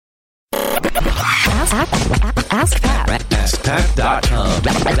AskPat. AskPat.com.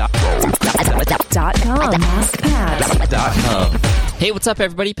 Hey, what's up,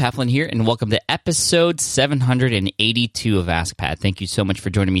 everybody? Paflin here, and welcome to episode 782 of Ask Pat. Thank you so much for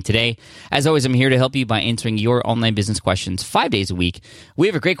joining me today. As always, I'm here to help you by answering your online business questions 5 days a week. We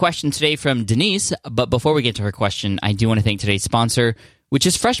have a great question today from Denise, but before we get to her question, I do want to thank today's sponsor, which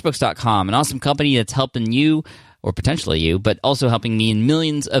is FreshBooks.com, an awesome company that's helping you, or potentially you, but also helping me and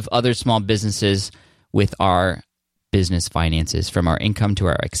millions of other small businesses with our business finances, from our income to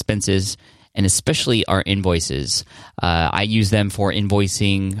our expenses, and especially our invoices. I use them for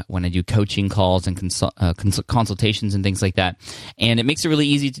invoicing when I do coaching calls and consultations and things like that. And it makes it really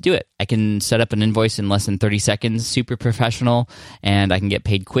easy to do it. I can set up an invoice in less than 30 seconds, super professional, and I can get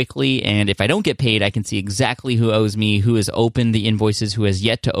paid quickly. And if I don't get paid, I can see exactly who owes me, who has opened the invoices, who has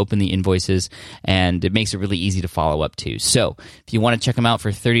yet to open the invoices, and it makes it really easy to follow up to. So if you want to check them out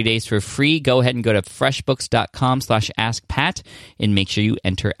for 30 days for free, go ahead and go to freshbooks.com/askpat and make sure you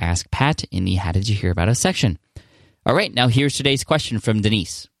enter Ask Pat in the How Did You Hear About Us section. All right, now here's today's question from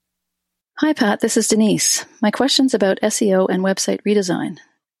Denise. Hi, Pat. This is Denise. My question's about SEO and website redesign.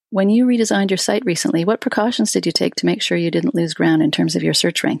 When you redesigned your site recently, what precautions did you take to make sure you didn't lose ground in terms of your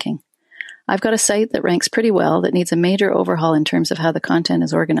search ranking? I've got a site that ranks pretty well that needs a major overhaul in terms of how the content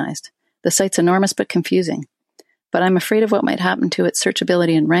is organized. The site's enormous but confusing, but I'm afraid of what might happen to its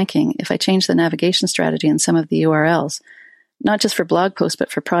searchability and ranking if I change the navigation strategy in some of the URLs, not just for blog posts,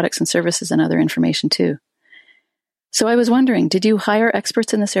 but for products and services and other information too. So I was wondering, did you hire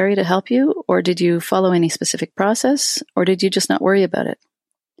experts in this area to help you, or did you follow any specific process, or did you just not worry about it?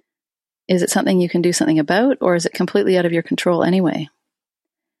 Is it something you can do something about, or is it completely out of your control anyway?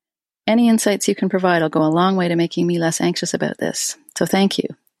 Any insights you can provide will go a long way to making me less anxious about this. So thank you.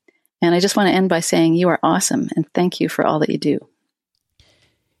 And I just want to end by saying you are awesome, and thank you for all that you do.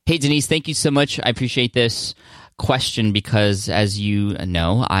 Hey, Denise, thank you so much. I appreciate this question because, as you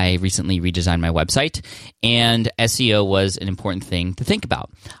know, I recently redesigned my website, and SEO was an important thing to think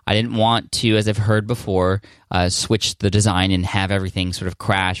about. I didn't want to, as I've heard before, switch the design and have everything sort of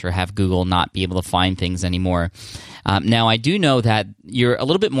crash or have Google not be able to find things anymore. Now, I do know that you're a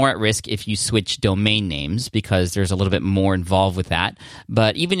little bit more at risk if you switch domain names because there's a little bit more involved with that.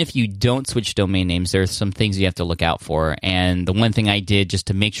 But even if you don't switch domain names, there's some things you have to look out for. And the one thing I did just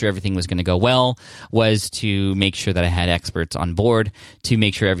to make sure everything was going to go well was to make sure that I had experts on board to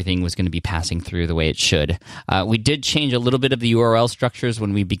make sure everything was going to be passing through the way it should. We did change a little bit of the URL structures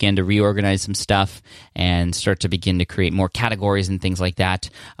when we began to reorganize some stuff and start to begin to create more categories and things like that.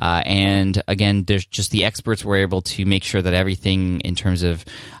 And again, there's just the experts were able to make sure that everything in terms of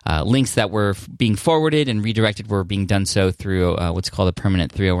links that were being forwarded and redirected were being done so through what's called a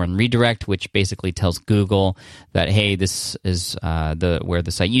permanent 301 redirect, which basically tells Google that, hey, this is where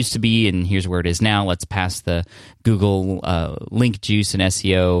the site used to be and here's where it is now. Let's pass the Google link juice and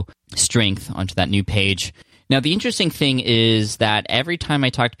SEO strength onto that new page. Now, the interesting thing is that every time I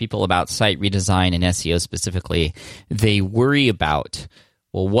talk to people about site redesign and SEO specifically, they worry about,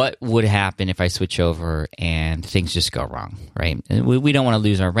 well, what would happen if I switch over and things just go wrong, right? We don't want to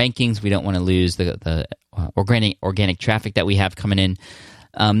lose our rankings. We don't want to lose the organic traffic that we have coming in.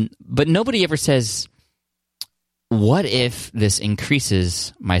 But nobody ever says, what if this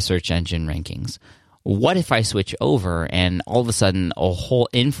increases my search engine rankings? What if I switch over and all of a sudden a whole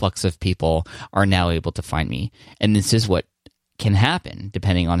influx of people are now able to find me? And this is what can happen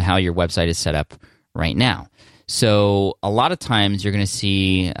depending on how your website is set up right now. So a lot of times you're going to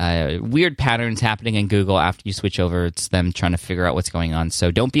see weird patterns happening in Google after you switch over. It's them trying to figure out what's going on. So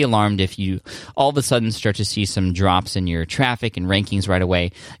don't be alarmed if you all of a sudden start to see some drops in your traffic and rankings right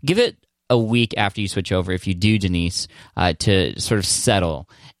away. Give it a week after you switch over, if you do, Denise, to sort of settle.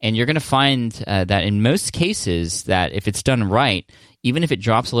 And you're going to find that in most cases that if it's done right, even if it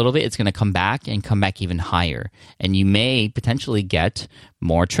drops a little bit, it's going to come back and come back even higher. And you may potentially get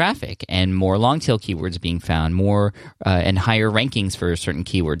more traffic and more long-tail keywords being found, more and higher rankings for certain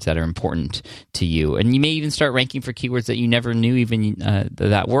keywords that are important to you. And you may even start ranking for keywords that you never knew even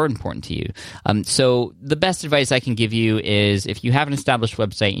that were important to you. So the best advice I can give you is if you have an established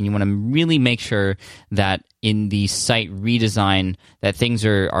website and you want to really make sure that in the site redesign that things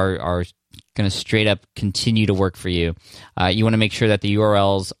are going to straight up continue to work for you. You want to make sure that the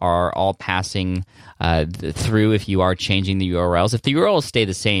URLs are all passing through if you are changing the URLs. If the URLs stay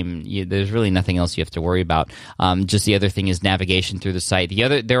the same, there's really nothing else you have to worry about. Just the other thing is navigation through the site.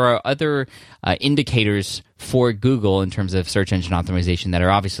 There are other indicators for Google in terms of search engine optimization that are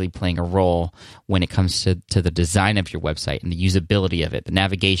obviously playing a role when it comes to the design of your website and the usability of it. The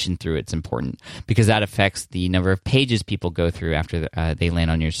navigation through it's important because that affects the number of pages people go through after they land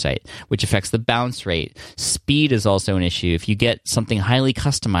on your site, which which affects the bounce rate. Speed is also an issue. If you get something highly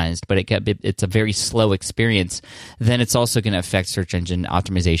customized, but it's a very slow experience, then it's also going to affect search engine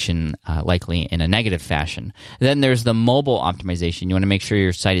optimization, likely in a negative fashion. Then there's the mobile optimization. You want to make sure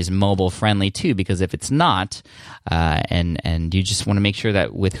your site is mobile friendly too, because if it's not, and you just want to make sure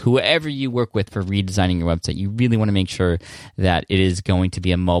that with whoever you work with for redesigning your website, you really want to make sure that it is going to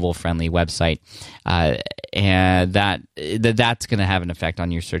be a mobile friendly website, and that's going to have an effect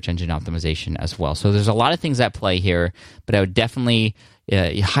on your search engine optimization as well. So there's a lot of things at play here, but I would definitely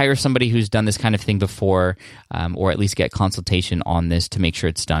hire somebody who's done this kind of thing before, or at least get consultation on this to make sure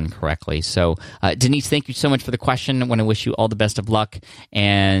it's done correctly. So, Denise, thank you so much for the question. I want to wish you all the best of luck.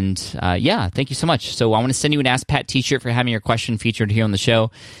 And thank you so much. So I want to send you an Ask Pat t-shirt for having your question featured here on the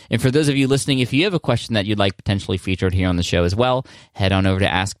show. And for those of you listening, if you have a question that you'd like potentially featured here on the show as well, head on over to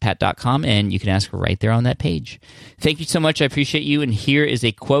askpat.com and you can ask right there on that page. Thank you so much. I appreciate you. And here is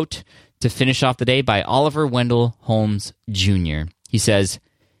a quote to finish off the day by Oliver Wendell Holmes Jr. He says,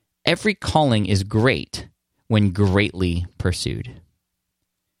 "Every calling is great when greatly pursued."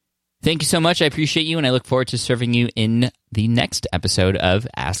 Thank you so much. I appreciate you, and I look forward to serving you in the next episode of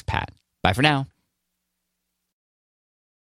Ask Pat. Bye for now.